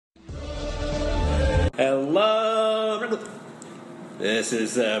Hello. This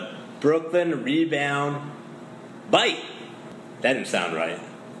is a Brooklyn Rebound Byte. That didn't sound right.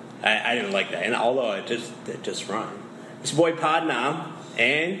 I didn't like that, and although it just rhymed. It's your boy Pod now,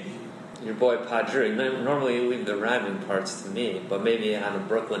 and your boy Pod Drew. Normally you leave the rhyming parts to me, but maybe on a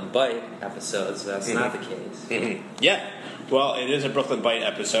Brooklyn Byte episodes that's not the case. Mm-hmm. Yeah. Well, it is a Brooklyn Byte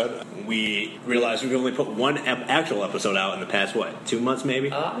episode. We realized we've only put one actual episode out in the past, 2 months maybe?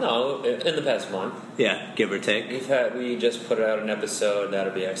 No, in the past month. Yeah, give or take. We just put out an episode,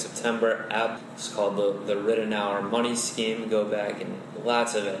 that'll be our September app. It's called the Written Hour Money Scheme. Go back and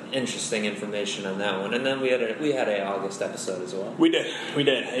lots of interesting information on that one. And then we had a August episode as well. We did.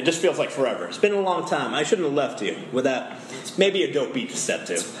 It just feels like forever. It's been a long time. I shouldn't have left you with that. Maybe a dope beat to step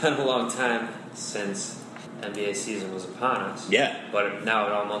to. It's been a long time since NBA season was upon us. Yeah. But now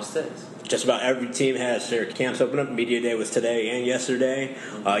it almost is. Just about every team has their camps open up. Media Day was today and yesterday.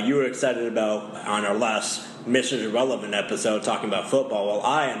 You were excited about, on our last Mr. Irrelevant episode, talking about football. Well,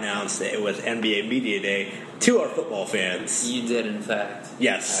 I announced that it was NBA Media Day to our football fans. You did, in fact.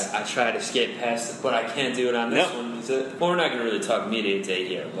 Yes. I tried to skate past it, but I can't do it on this one. Well, we're not going to really talk Media Day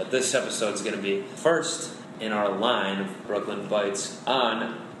here, but this episode is going to be first in our line of Brooklyn Bytes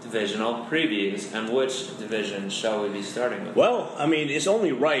on divisional previews. And which division shall we be starting with? Well, I mean, it's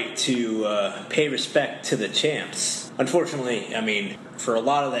only right to pay respect to the champs. Unfortunately, I mean, for a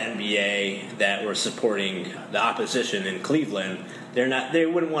lot of the NBA that were supporting the opposition in Cleveland, they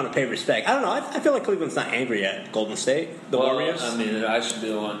wouldn't want to pay respect. I don't know. I feel like Cleveland's not angry at Golden State, the Warriors. I mean, I should be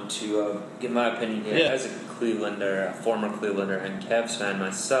the one to give my opinion here. As a Clevelander, a former Clevelander and Cavs fan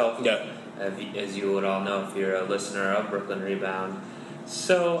myself, as you would all know if you're a listener of Brooklyn Rebound.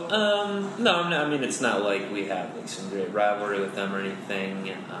 So, no, I mean, it's not like we have like some great rivalry with them or anything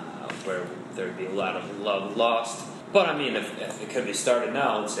where there'd be a lot of love lost. But, I mean, if it could be started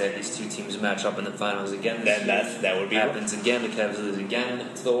now, let's say if these two teams match up in the finals again this year, that would be happens again, the Cavs lose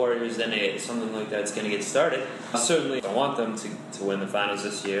again to the Warriors, then something like that's going to get started. Certainly, I want them to win the finals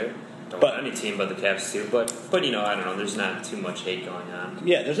this year. Don't want any team but the Cavs too. But you know, I don't know. There's not too much hate going on.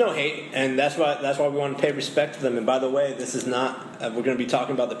 Yeah, there's no hate, and that's why we want to pay respect to them. And by the way, this is not. We're going to be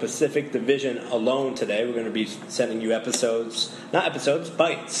talking about the Pacific Division alone today. We're going to be sending you bytes.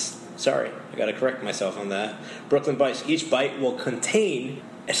 Sorry, I got to correct myself on that. Brooklyn Bytes. Each byte will contain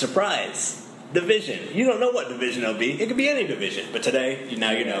a surprise division. You don't know what division it'll be. It could be any division, but today, you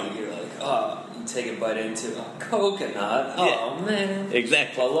know. You're like, take a bite into a coconut. Oh, man.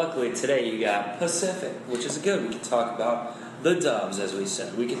 Exactly. Well, luckily today you got Pacific, which is good. We can talk about the Dubs, as we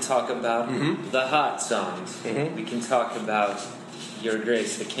said. We can talk about the hot songs. Mm-hmm. We can talk about Your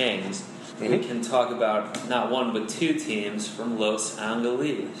Grace, the Kings. Mm-hmm. We can talk about not one but two teams from Los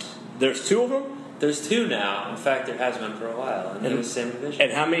Angeles. There's two of them? There's two now. In fact, there has been for a while, and they're the same division.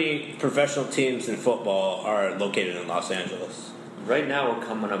 And how many professional teams in football are located in Los Angeles? Right now we're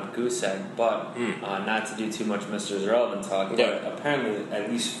coming up goose egg, but not to do too much Mr. Irrelevant talk, but apparently, at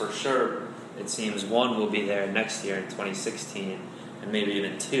least for sure, it seems one will be there next year in 2016, and maybe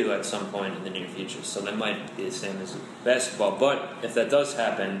even two at some point in the near future. So they might be the same as basketball. But if that does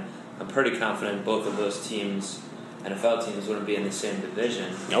happen, I'm pretty confident both of those teams, NFL teams, wouldn't be in the same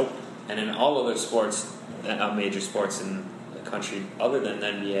division. Nope. And in all other sports, major sports in the country other than the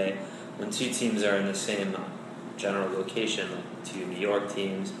NBA, when two teams are in the same general location, like two New York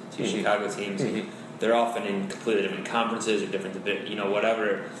teams, two Chicago teams, they're often in completely different conferences or different,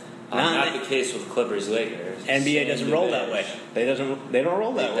 whatever. Not the case with Clippers Lakers. NBA doesn't roll that way. They don't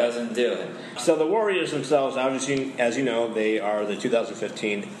roll that way. It doesn't do it. So the Warriors themselves, obviously, as you know, they are the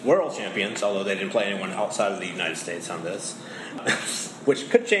 2015 World Champions, although they didn't play anyone outside of the United States on this, which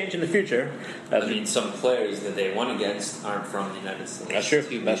could change in the future. Some players that they won against aren't from the United States. That's true.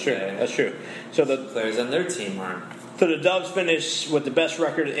 So the players on their team aren't. So the Dubs finished with the best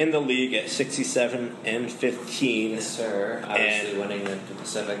record in the league at 67-15. Yes, sir. Obviously winning the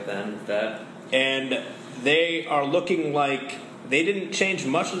Pacific then. And they are looking like they didn't change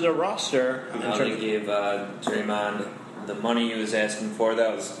much of their roster. They gave Draymond the money he was asking for.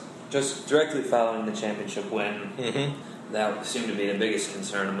 That was just directly following the championship win. Mm-hmm. That seemed to be the biggest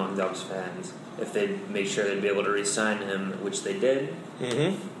concern among Dubs fans. If they'd make sure they'd be able to re-sign him, which they did.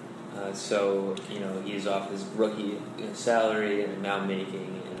 Mm-hmm. So, he's off his rookie salary and now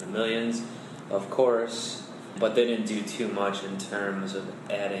making in the millions, of course. But they didn't do too much in terms of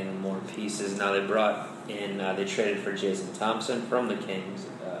adding more pieces. Now they brought in, they traded for Jason Thompson from the Kings,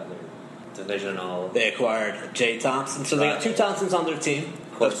 their divisional. They acquired Jay Thompson, so they got two Thompsons on their team.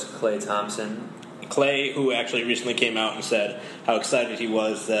 Of course, Klay Thompson. Clay, who actually recently came out and said how excited he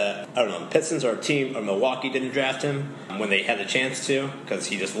was that, I don't know, the Pistons or Milwaukee didn't draft him when they had the chance to, because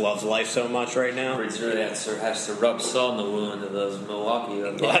he just loves life so much right now. He really has to rub salt in the wound of those Milwaukee.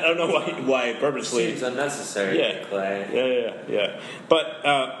 I don't know why purposely. Seems unnecessary, Clay. Yeah.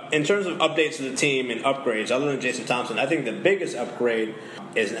 But in terms of updates to the team and upgrades, other than Jason Thompson, I think the biggest upgrade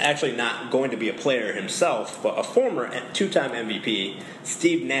is actually not going to be a player himself, but a former two-time MVP,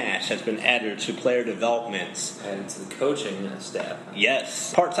 Steve Nash, has been added to player development. And to the coaching staff.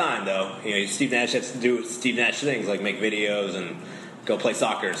 Yes. Part-time, though. Steve Nash has to do Steve Nash things, like make videos and go play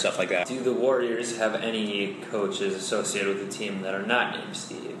soccer and stuff like that. Do the Warriors have any coaches associated with the team that are not named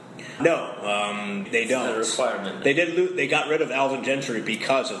Steve? No, they don't. It's not a requirement. They got rid of Alvin Gentry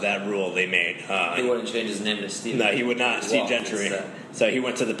because of that rule they made. He wouldn't change his name to Steve. No, he would not. Steve Gentry. So he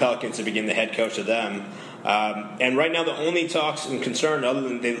went to the Pelicans to begin the head coach of them. And right now, the only talks and concern, other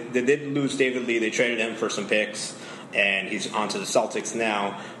than they did lose David Lee, they traded him for some picks, and he's on to the Celtics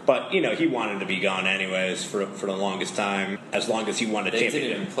now. But, he wanted to be gone anyways for the longest time, as long as he won a championship. They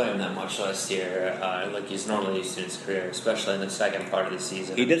didn't even play him that much last year, like he's normally used to in his career, especially in the second part of the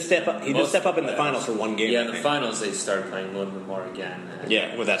season. He did step up. He did step up in the finals for one game. Yeah, in the finals they started playing a little bit more again.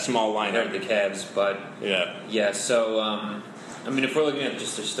 Yeah, with that small lineup. The Cavs, but yeah. So if we're looking at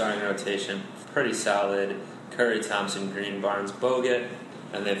just their starting rotation, pretty solid. Curry, Thompson, Green, Barnes, Bogut.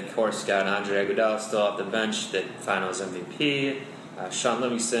 And they've, of course, got Andre Iguodala still off the bench, the Finals MVP. Sean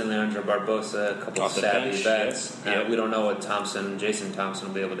Livingston, Leandro Barbosa, a couple of savvy vets. Yeah. We don't know what Jason Thompson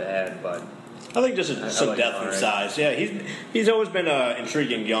will be able to add, but I think just some depth and size. Yeah, he's always been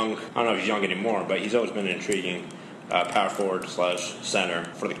intriguing young. I don't know if he's young anymore, but he's always been an intriguing power forward / center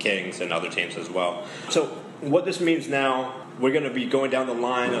for the Kings and other teams as well. So what this means now, we're going to be going down the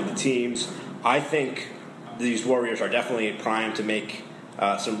line of the teams. I think these Warriors are definitely primed to make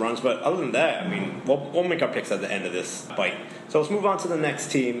some runs, but other than that, we'll make our picks at the end of this bite. So let's move on to the next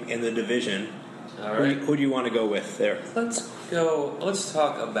team in the division. All right. Who do you want to go with there? Let's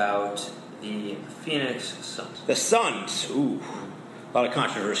talk about the Phoenix Suns. The Suns. Ooh, a lot of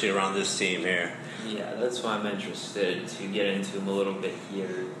controversy around this team here. Yeah, that's why I'm interested to get into them a little bit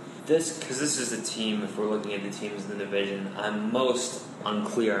here. Because this is the team, if we're looking at the teams in the division, I'm most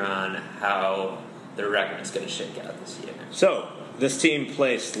unclear on how their record is going to shake out this year. So, this team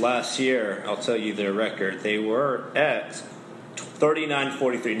placed last year, I'll tell you their record. They were at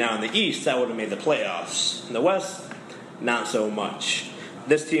 39-43. Now, in the East, that would have made the playoffs. In the West, not so much.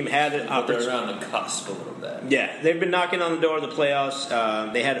 This team had an opportunity. They're around the cusp a little bit. Yeah, they've been knocking on the door of the playoffs.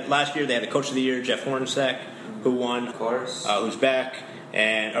 Last year, they had a Coach of the Year, Jeff Hornacek, who won. Of course. Who's back.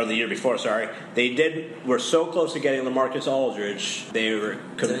 Or the year before, sorry. Were so close to getting LaMarcus Aldridge.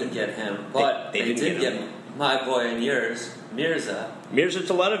 Didn't get him, but they did get my boy and yours, Mirza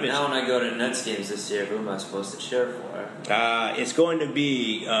Teletovic. Now when I go to Nets games this year, who am I supposed to cheer for? It's going to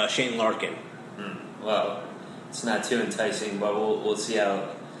be Shane Larkin. Well, it's not too enticing, but we'll see how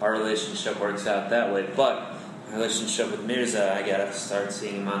our relationship works out that way. But my relationship with Mirza, I gotta start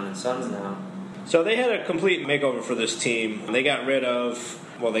seeing him on the Suns now. So they had a complete makeover for this team. They got rid of.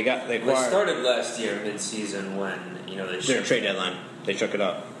 Well, they acquired. They started last year mid-season when their trade deadline. They shook it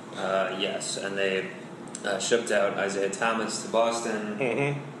up. Yes, and they shipped out Isaiah Thomas to Boston.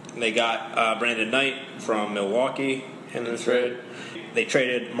 Mm-hmm. They got Brandon Knight from Milwaukee in the trade. They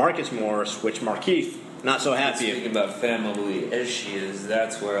traded Marcus Morris, which Markieff not so happy. Speaking about family issues,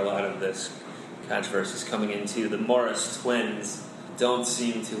 that's where a lot of this controversy is coming into. The Morris twins don't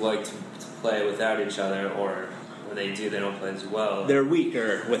seem to like to play without each other, or when they do, they don't play as well. They're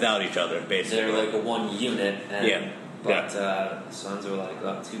weaker without each other, basically. They're like a one unit. But the Suns are like,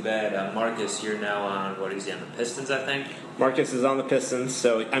 oh, too bad. Marcus, you're now on, what is he, on the Pistons, I think? Marcus is on the Pistons,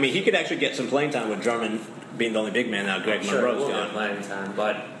 so, he could actually get some playing time with Drummond being the only big man now. Greg Monroe's gone. Playing time,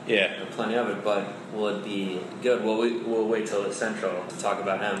 but yeah, plenty of it, but will it be good? Well, we'll wait till the Central to talk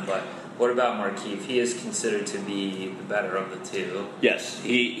about him, but what about Markieff? He is considered to be the better of the two. Yes,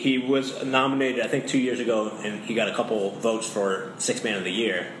 he was nominated, I think, 2 years ago, and he got a couple votes for Sixth Man of the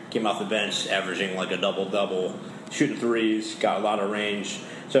Year. Came off the bench, averaging like a double-double, shooting threes, got a lot of range.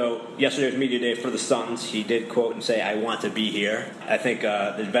 So yesterday was media day for the Suns. He did quote and say, "I want to be here." I think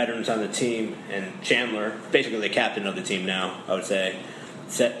the veterans on the team and Chandler, basically the captain of the team now, I would say,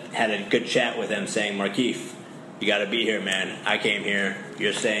 had a good chat with him, saying, "Markieff, you got to be here, man. I came here.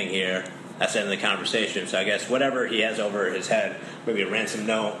 You're staying here." That's the end of the conversation. So I guess whatever he has over his head, maybe a ransom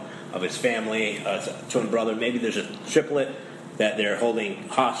note of his family, twin brother, maybe there's a triplet that they're holding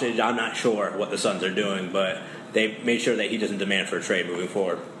hostage. I'm not sure what the Suns are doing, but they made sure that he doesn't demand for a trade moving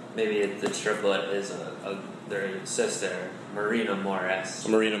forward. maybe the triplet is their sister, Marina Morris.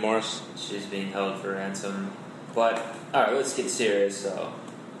 Marina Morris. She's being held for ransom. But, alright, let's get serious. So,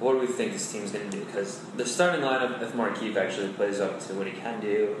 what do we think this team's going to do? Because the starting lineup, if Markieff actually plays up to what he can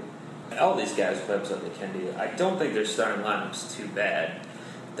do, all these guys play up to what they can do. I don't think their starting lineup's too bad.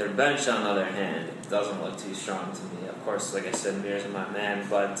 Their bench, on the other hand, doesn't look too strong to me. Of course, like I said, Mears is my man,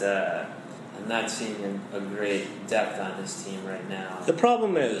 but I'm not seeing a great depth on this team right now. The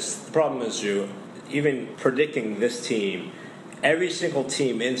problem is, Drew, even predicting this team, every single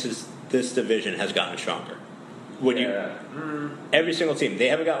team in this division has gotten stronger. Every single team. They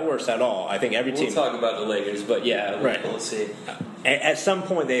haven't gotten worse at all. I think every team. We'll talk about the Lakers, but we'll see. At some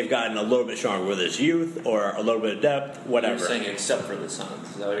point, they've gotten a little bit stronger, whether it's youth or a little bit of depth, whatever. You're saying except for the Suns.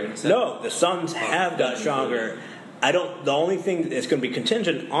 Is that what you're going to say? No, the Suns have gotten stronger. The only thing that's going to be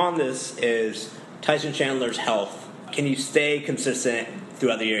contingent on this is Tyson Chandler's health. Can he stay consistent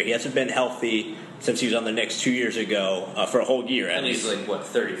throughout the year? He hasn't been healthy since he was on the Knicks 2 years ago for a whole year. And he's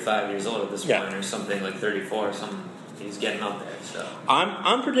 35 years old at this point, or something, 34 or something. He's getting up there. So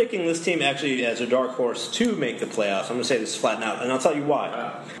I'm predicting this team actually as a dark horse to make the playoffs. I'm going to say this flat out, and I'll tell you why.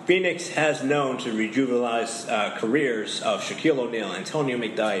 Wow. Phoenix has known to rejuvenate careers of Shaquille O'Neal, Antonio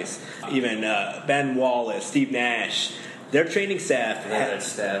McDyess, even Ben Wallace, Steve Nash. Their training staff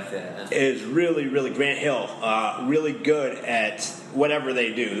is really, really Grant Hill, really good at whatever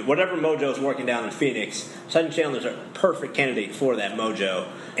they do. Whatever mojo is working down in Phoenix, Tyson Chandler's a perfect candidate for that mojo,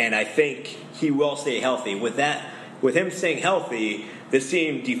 and I think he will stay healthy. With him staying healthy, this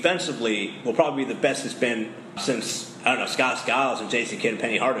team defensively will probably be the best it's been since, Scott Skiles and Jason Kidd and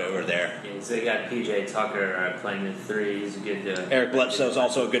Penny Hardaway were there. Yeah, so they got P.J. Tucker playing the three. He's a good Eric Bledsoe's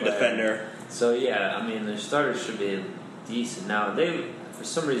also a good defender. So, their starters should be decent. Now, they, for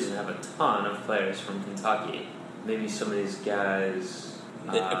some reason, have a ton of players from Kentucky. Maybe some of these guys...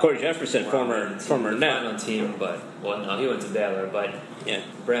 Corey Jefferson, former net. Final team, he went to Baylor, but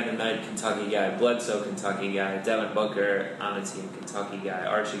Brandon Knight, Kentucky guy, Bledsoe, Kentucky guy, Devin Booker on the team, Kentucky guy,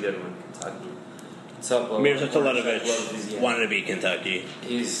 Archie Goodwin, Kentucky. Mirza Teletovic wanted to be Kentucky.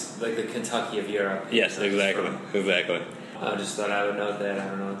 He's like the Kentucky of Europe. Yes, exactly. I just thought I would note that. I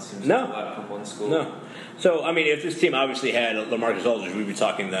don't know. It seems like a lot from one school. No. So, if this team obviously had LaMarcus Aldridge, we'd be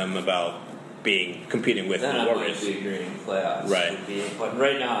talking to them about competing with then the Warriors. Then I might be agreeing playoffs. Right. But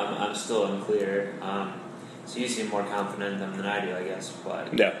right now, I'm still unclear. So you seem more confident than I do, I guess.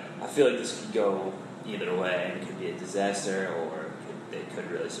 But I feel like this could go either way. It could be a disaster, or they could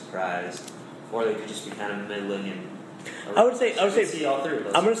really surprise, or they could just be kind of middling and. I would say see all three of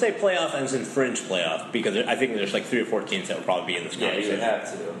those. I'm going to say playoff ends in fringe playoff because I think there's 3 or 4 teams that will probably be in this conversation. Yeah, you would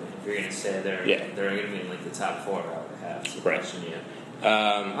have to. If you're going to say they're going to be in the top 4, I would have to question you. All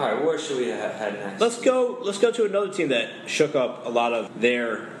right, where should we head next? Let's go to another team that shook up a lot of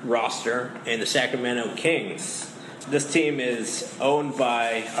their roster, in the Sacramento Kings. This team is owned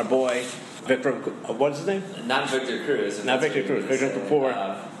by our boy Victor. What's his name? Not Victor Cruz. Not Victor Cruz. Victor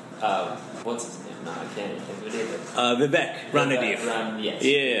Kapoor. What's his name? No, I can't think of it either. Vivek Ranadiv. Yes.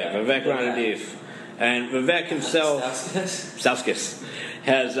 Yeah, Vivek Ranadiv. And Vivek himself, Stauskas,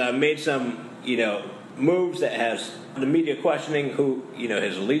 has made some, moves that has the media questioning who,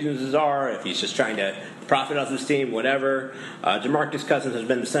 his allegiances are, if he's just trying to profit off this team, whatever. DeMarcus Cousins has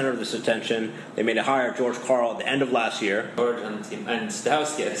been the center of this attention. They made a hire, George Karl, at the end of last year. George on the team. And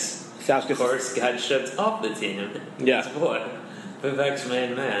Stauskas, of course, got shipped off the team. Yeah. Boy, Vivek's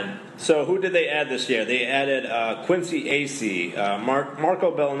main man. So who did they add this year? They added Quincy Acee,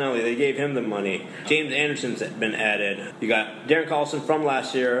 Marco Bellinelli. They gave him the money. James Anderson's been added. You got Darren Collison from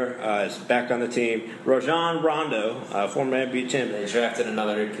last year is back on the team. Rajon Rondo, former NBA champion. They drafted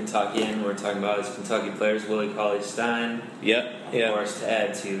another Kentuckian. We're talking about his Kentucky players, Willie Cauley-Stein. Yep. Of course, to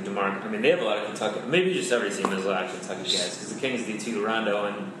add to DeMarcus. I mean, they have a lot of Kentucky. Maybe just every team has a lot of Kentucky guys because the Kings do too. Rondo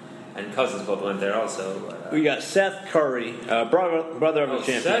and Cousins both went there also. But, we got Seth Curry, brother of the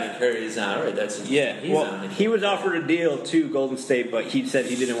champion. Seth Curry's on, right? That's he was offered a deal to Golden State, but he said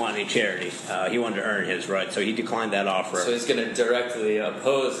he didn't want any charity. He wanted to earn his right, so he declined that offer. So he's going to directly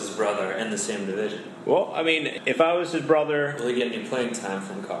oppose his brother in the same division. Well, if I was his brother, will he get any playing time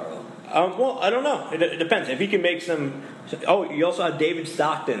from Carl? Well, I don't know. It depends. If he can make some... Oh, you also have David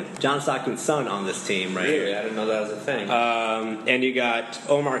Stockton, John Stockton's son, on this team, right? Really? I didn't know that was a thing. And you got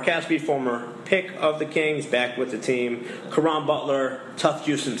Omar Caspi, former pick of the Kings, back with the team. Caron Butler, Tough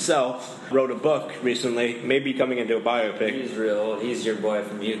Juice himself, wrote a book recently, maybe coming into a biopic. He's real. He's your boy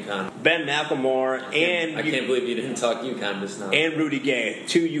from UConn. Ben McLemore, I can't believe you didn't talk UConn just now. And Rudy Gay,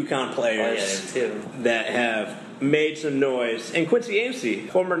 2 UConn players that have made some noise. And Quincy Acee,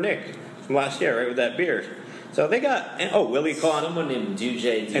 former Knick from last year, right, with that beard. So they got Willie Caulfield. Someone named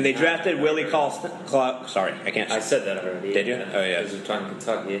DJ. And they drafted Willie Caulfield. Sorry, I can't. I said that already. Did you? Oh yeah. Because we're talking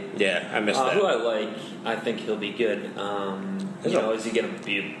Kentucky. Yeah, I missed that. Who I like. I think he'll be good. Is he going to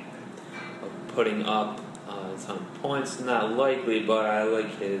be putting up a ton of points? Not likely, but I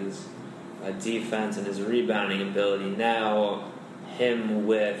like his defense and his rebounding ability. Now, him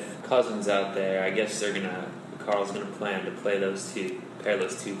with Cousins out there, I guess Carl's gonna plan to pair those two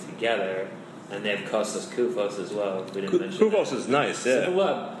together. And they have Kostas Koufos as well. We didn't mention Koufos is nice, yeah. So a lot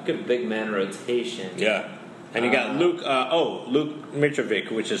of good big man rotation. Yeah. And you got Luke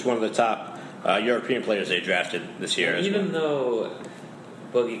Mitrovic, which is one of the top European players they drafted this year. Even though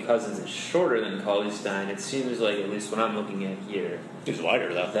Boogie Cousins is shorter than Cauley-Stein, it seems like, at least when I'm looking at here, he's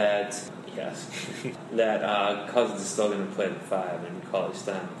wider though. That Cousins is still going to play the 5 and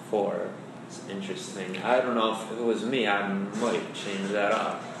Cauley-Stein the 4. It's interesting. I don't know if it was me, I might change that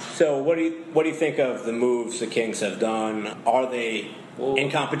up. So what do you think of the moves the Kings have done? Are they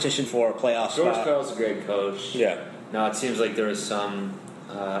in competition for a playoff George spot? Karl's a great coach. Yeah. Now it seems like there was some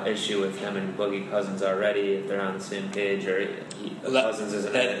issue with him and Boogie Cousins already, if they're on the same page, or Cousins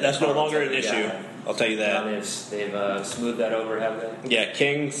isn't. That's no longer an issue. I'll tell you that. They've smoothed that over, have they? Yeah,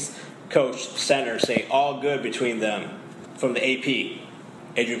 Kings coach center say all good between them. From the AP,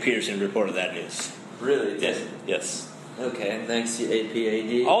 Adrian Peterson reported that news. Really? Yes. Okay, thanks to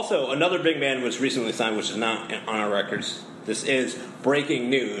APAD. Also, another big man was recently signed, which is not on our records. This is breaking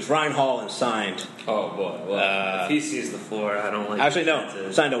news. Ryan Holland signed. Oh, boy. Well, if he sees the floor, I don't like... Actually,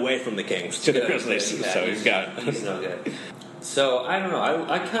 no. Signed away from the Kings to the Grizzlies. Yeah, so he's got... He's no good. So, I don't know.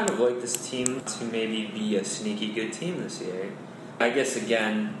 I kind of like this team to maybe be a sneaky good team this year. I guess,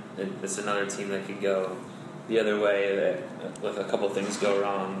 again, it's another team that could go the other way. If a couple things go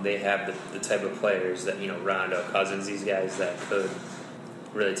wrong, they have the type of players that, Rondo, Cousins, these guys that could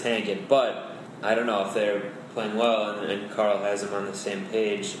really tank it. But I don't know if they're playing well and Carl has them on the same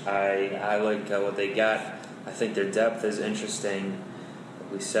page. I like what they got. I think their depth is interesting.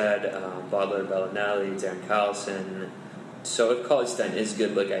 Like we said, Butler, Bellinelli, Darren Collison. So if Cauley-Stein is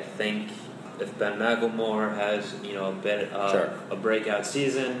good, I think if Ben McLemore has a bit of a breakout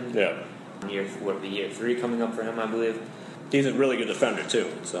season, year 3 coming up for him, I believe. He's a really good defender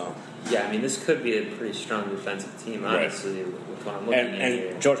too. So yeah, this could be a pretty strong defensive team, honestly, with what I'm looking at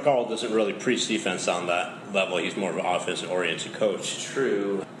here. And George Karl doesn't really preach defense on that level. He's more of an offensive-oriented coach.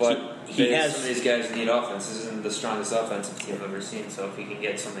 True, but some of these guys need offense. This isn't the strongest offensive team I've ever seen, so if he can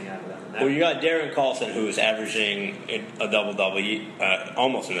get something out of them... Well, you got Darren Collison, who's averaging a double-double,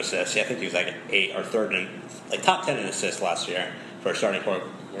 almost an assist. I think he was an 8 or 3rd in, top 10 in assists last year for a starting point.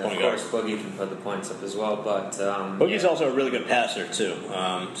 Yeah, of course, Boogie can put the points up as well, but... Boogie's also a really good passer, too.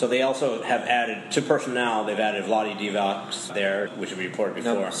 So they also have added, to personnel, they've added Vlade Divac there, which we reported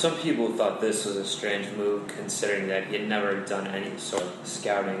before. Now, some people thought this was a strange move, considering that he had never done any sort of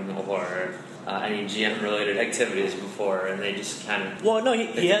scouting or any GM-related activities before, and they just kind of... Well, no,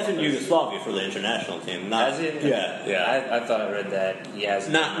 he has in Yugoslavia for the international team. Has he? Yeah. I thought I read that he has...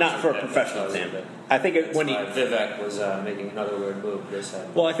 Not for a professional team. I think Vivek was making another weird move this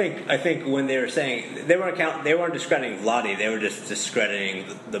time. Well, I think when they were saying they weren't discrediting Vlade, they were just discrediting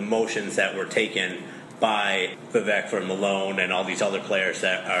the motions that were taken by Vivek for Malone and all these other players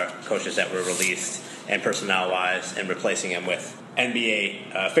that are coaches that were released and personnel-wise, and replacing him with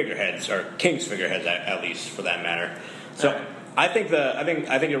NBA figureheads or Kings figureheads at least for that matter. So. Right. I think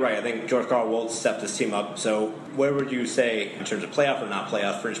you're right. I think George Karl will step this team up. So, where would you say in terms of playoff or not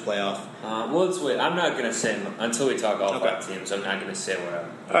playoff, fringe playoff? Well, let's wait. I'm not going to say until we talk all 5 teams. I'm not going to say where.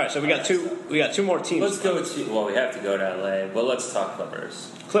 All right. So we got two more teams. Let's go to. Well, we have to go to LA, but let's talk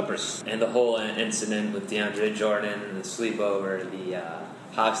Clippers. And the whole incident with DeAndre Jordan, the sleepover, the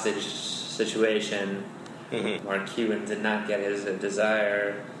hostage situation. Mm-hmm. Mark Cuban did not get his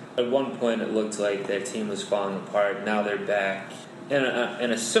desire. At one point, it looked like their team was falling apart. Now they're back in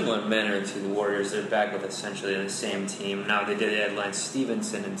a similar manner to the Warriors. They're back with essentially the same team. Now they did add Lance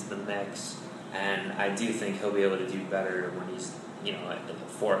Stevenson into the mix, and I do think he'll be able to do better when he's at the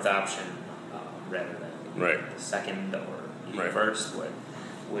 4th option rather than the 2nd or first.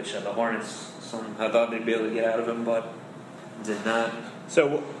 Which the Hornets somehow thought they'd be able to get out of him, but did not.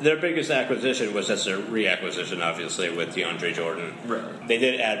 So their biggest acquisition was just a reacquisition, obviously, with DeAndre Jordan. Right. They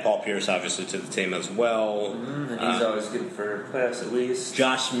did add Paul Pierce, obviously, to the team as well. Mm-hmm. And he's always good for playoffs, at least.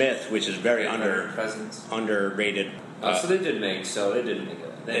 Josh Smith, which is very underrated. So they did make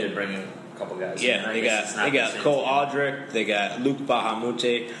it. They did bring in a couple guys. Yeah, they got Cole Aldrich. They got Luke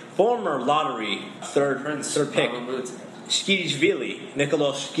Bahamute, former lottery third pick. Nicolas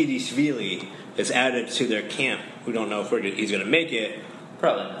Skidishvili is added to their camp. We don't know if he's going to make it.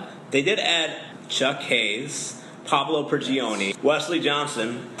 Probably not. They did add Chuck Hayes, Pablo Prigioni, Wesley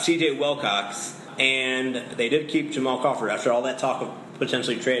Johnson, C.J. Wilcox, and they did keep Jamal Crawford. After all that talk of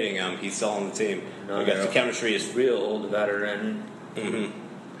potentially trading him, he's still on the team. I guess the chemistry is real old veteran. Mm-hmm.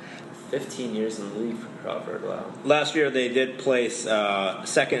 15 years in the league for Crawford. Wow. Last year they did place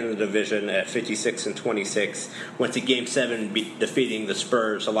second in the division at 56-26. Went to Game 7, defeating the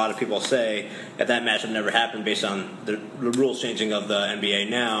Spurs. A lot of people say that matchup never happened based on the rules changing of the NBA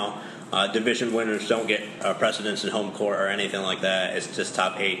now. Division winners don't get precedence in home court or anything like that. It's just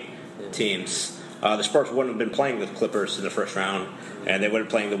top 8 teams. The Spurs wouldn't have been playing the Clippers in the first round, and they would have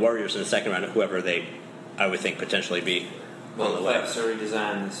been playing the Warriors in the second round, whoever they, I would think, potentially be. Well, the playoffs are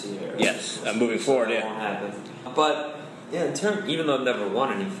redesigned this year. Yes, moving forward, that won't happen. But yeah, even though they've never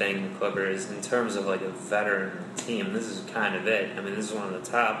won anything, the Clippers, in terms of like a veteran team, this is kind of it. I mean, this is one of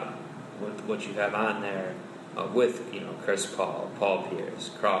the top with what you have on there with Chris Paul, Paul Pierce,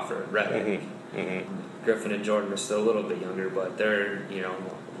 Crawford, Redick, Griffin and Jordan are still a little bit younger, but they're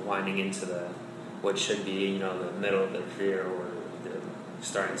winding into what should be the middle of their career, or they're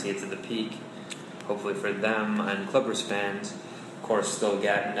starting to get to the peak. Hopefully for them and Clippers fans, of course, still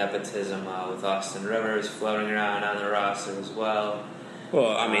got nepotism with Austin Rivers floating around on the roster as well.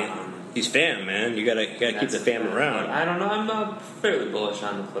 Well, I mean, he's fam, man. You gotta keep the fam around. I don't know. I'm fairly bullish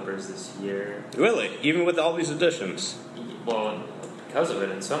on the Clippers this year. Really, even with all these additions. Well, because of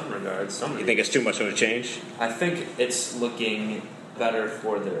it, in some regards. You think it's too much of a change? I think it's looking better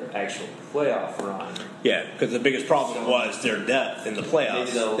for their actual playoff run. Yeah, because the biggest problem was their depth in the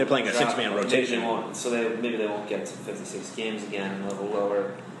playoffs. They're playing a 6-man rotation. Maybe they won't get to 56 games again and they'll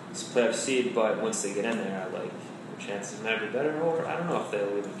lower this playoff seed, but once they get in there, their chances might be better, or I don't know if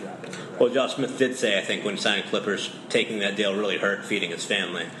they'll even drop in. Well, Josh Smith did say, I think, when signing Clippers, taking that deal really hurt feeding his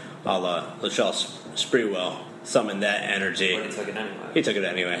family. LaChelle Sprewell summoned that energy. But he took it anyway. He took it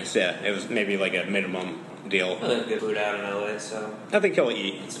anyway. Yeah, it was maybe like a minimum deal. Well, good food out in LA, so I think he'll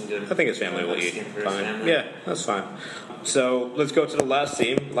eat. I think his family will eat. Fine. Yeah, that's fine. So let's go to the last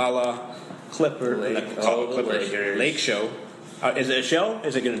team, Clippers. Lake Show. Is it a show?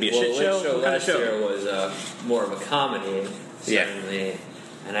 Is it going to be a shit show? Lake Show last year was more of a comedy, certainly. Yeah.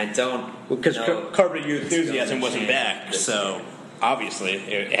 And I don't because Curb Your Enthusiasm wasn't back, so obviously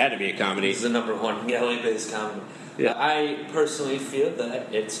it had to be a comedy. This is the number one LA-based comedy. Yeah. I personally feel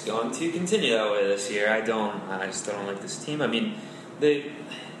that it's going to continue that way this year. I just don't like this team. I mean,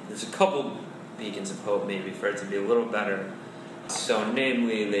 there's a couple beacons of hope maybe for it to be a little better. So,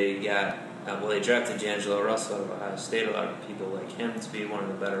 namely, they drafted D'Angelo Russell out of Ohio State. A lot of people like him to be one of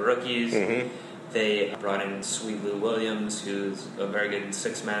the better rookies. Mm-hmm. They brought in Sweet Lou Williams, who's a very good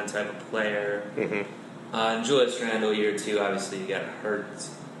 6-man type of player. Mm-hmm. And Julius Randle, year 2, obviously, he got hurt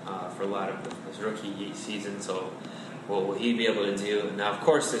for a lot of his rookie season, so what will he be able to do? Now, of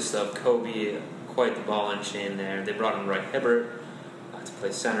course, they still have Kobe, quite the ball and chain there. They brought in Roy Hibbert to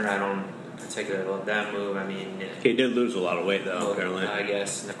play center. I don't particularly love that move. I mean, he did lose a lot of weight, though, apparently. I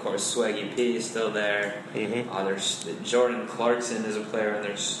guess. And, of course, Swaggy P is still there. Mm-hmm. Jordan Clarkson is a player in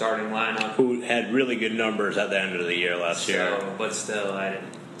their starting lineup. Who had really good numbers at the end of the year last year. But still,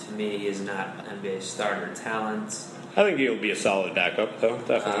 to me, he is not NBA starter talent. I think he'll be a solid backup, though,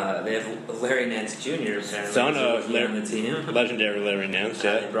 definitely. They have Larry Nance Jr., apparently. Son of on the team. Legendary Larry Nance,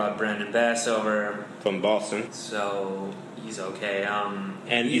 yeah. They brought Brandon Bass over. From Boston. So, he's okay.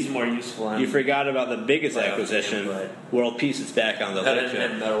 And he's more useful. You forgot about the biggest acquisition. World Peace is back on the list.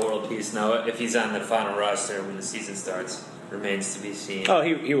 Better World Peace. Now, if he's on the final roster when the season starts, remains to be seen. Oh,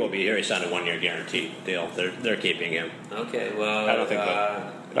 he will be here. He signed a 1-year guarantee deal. They're keeping him. Okay, well, I don't think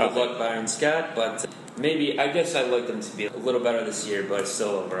good luck, Byron Scott, but maybe, I guess I'd like them to be a little better this year, but still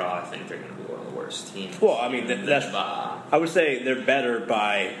overall, I think they're going to be one of the worst teams. Well, I mean, I would say they're better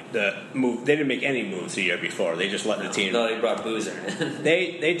by the move. They didn't make any moves the year before. They just let the team. No, they brought Boozer in.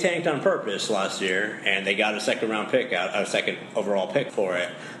 They tanked on purpose last year, and they got a second-round pick a second overall pick for it.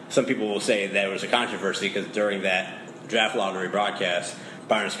 Some people will say there was a controversy because during that draft lottery broadcast,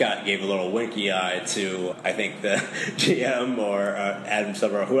 Byron Scott gave a little winky eye to, I think, the GM or Adam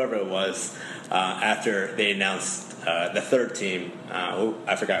Silver or whoever it was after they announced the third team.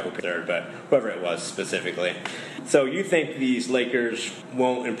 I forgot who picked third, but whoever it was specifically. So you think these Lakers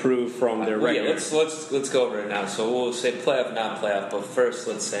won't improve from their record? Yeah, let's go over it now. So we'll say playoff, non-playoff, but first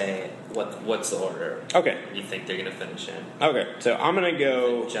let's say what's the order? Okay. You think they're going to finish in? Okay, so I'm going to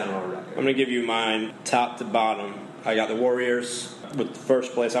go. General record. I'm going to give you mine top to bottom. I got the Warriors with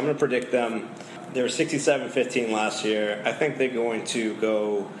first place. I'm going to predict them. They were 67-15 last year. I think they're going to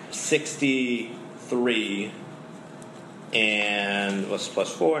go 63 and what's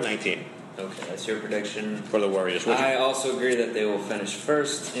plus 4? 19. Okay, that's your prediction. For the Warriors. I also agree that they will finish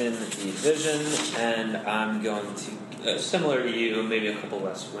first in the division, and I'm going to, similar to you, maybe a couple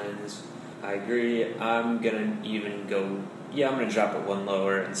less wins. I agree. I'm going to even go, I'm going to drop it one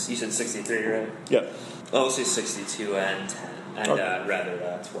lower. And you said 63, right? Yep. I'll say 62 and 10, and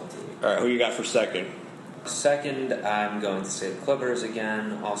rather 20. All right, who you got for second? Second, I'm going to say the Clippers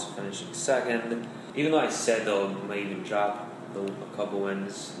again, also finishing second. Even though I said they'll maybe drop a couple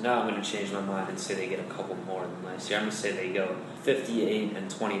wins, now I'm going to change my mind and say they get a couple more than last year. I'm going to say they go 58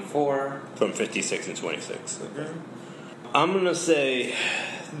 and 24. From 56 and 26. Okay. I'm going to say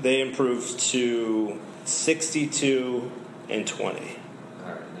they improve to 62 and 20.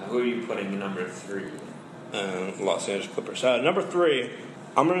 All right, now who are you putting number 3? Los Angeles Clippers. Number 3,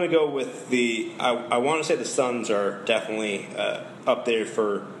 I'm going to go with I want to say the Suns are definitely up there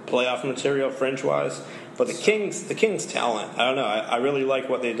for playoff material, fringe-wise. But the Kings' talent, I don't know. I really like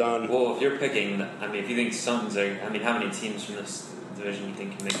what they've done. Well, if you're picking, if you think Suns are, how many teams from this division do you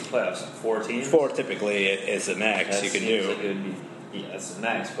think can make the playoffs? 4 teams? 4 typically is the max that you can do. Like it would be, that's the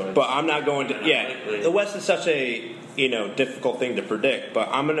max. But I'm not going to. Yeah, the West is such a difficult thing to predict. But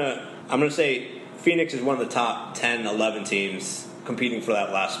I'm gonna say Phoenix is one of the top 10, 11 teams competing for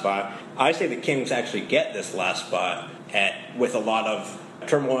that last spot. I say the Kings actually get this last spot with a lot of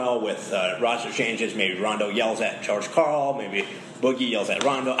turmoil, with roster changes. Maybe Rondo yells at Charles Karl. Maybe Boogie yells at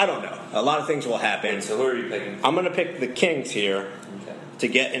Rondo. I don't know. A lot of things will happen. So who are you picking? I'm going to pick the Kings here to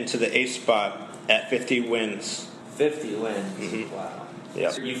get into the 8th spot at 50 wins. 50 wins? Mm-hmm. Wow.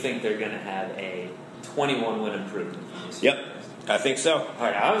 Yep. So you think they're going to have a 21-win improvement? Yep. I think so. All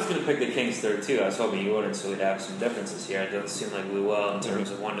right, I was going to pick the Kings third, too. I was hoping you wouldn't, so we'd have some differences here. It doesn't seem like we will in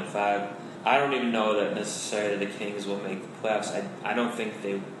terms of 1 to 5. I don't even know that necessarily the Kings will make the playoffs. I don't think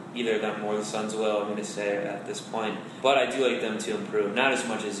either of them or the Suns will, I'm going to say at this point. But I do like them to improve. Not as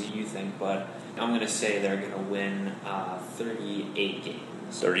much as you think, but I'm going to say they're going to win 38 games.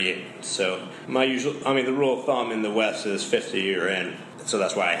 38. So the rule of thumb in the West is 50 you're in. So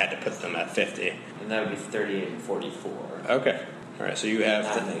that's why I had to put them at 50. And that would be 38 and 44. Okay. All right, so you have...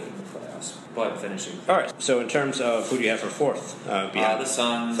 Not making the playoffs, but finishing. All right, so in terms of who do you have for fourth? The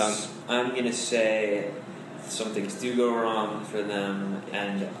Suns. I'm going to say some things do go wrong for them,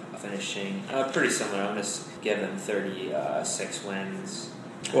 and finishing pretty similar. I'm going to give them 36 wins.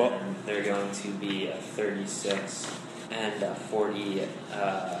 Well, and they're going to be 36 and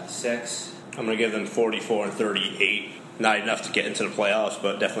 46. I'm going to give them 44 and 38. Not enough to get into the playoffs,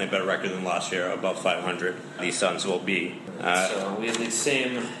 but definitely a better record than last year, above 500. These Suns will be. So we have the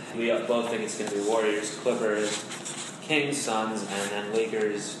same. We both think it's going to be Warriors, Clippers, Kings, Suns, and then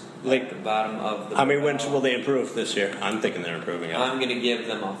Lakers at the bottom of the. How many wins will they improve this year? I'm thinking they're improving. I'm going to give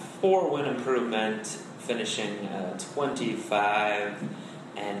them a 4-win improvement, finishing 25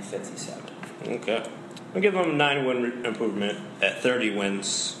 and 57. Okay. I'll give them a 9-win improvement at 30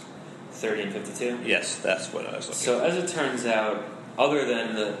 wins. 30 and 52? Yes, that's what I was looking So, as it turns out, other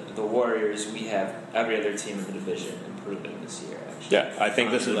than the Warriors, we have every other team in the division improving this year, actually. Yeah, I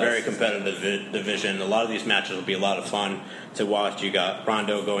think this is a very competitive division. A lot of these matches will be a lot of fun to watch. You got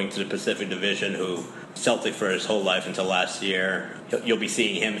Rondo going to the Pacific Division, who Celtic for his whole life until last year. You'll be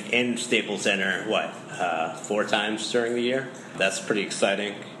seeing him in Staples Center, 4 times during the year? That's pretty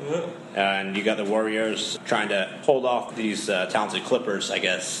exciting. Mm-hmm. And you got the Warriors trying to hold off these talented Clippers, I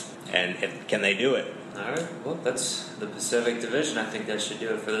guess. And can they do it? All right. Well, that's the Pacific Division. I think that should do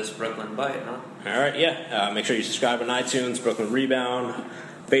it for this Brooklyn Byte, huh? All right, yeah. Make sure you subscribe on iTunes, Brooklyn Rebound,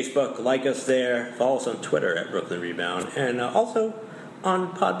 Facebook, like us there. Follow us on Twitter at Brooklyn Rebound. And also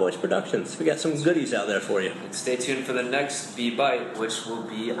on Podboys Productions. We got some goodies out there for you. And stay tuned for the next B-Byte, which will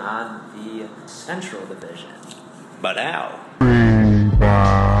be on the Central Division. But how?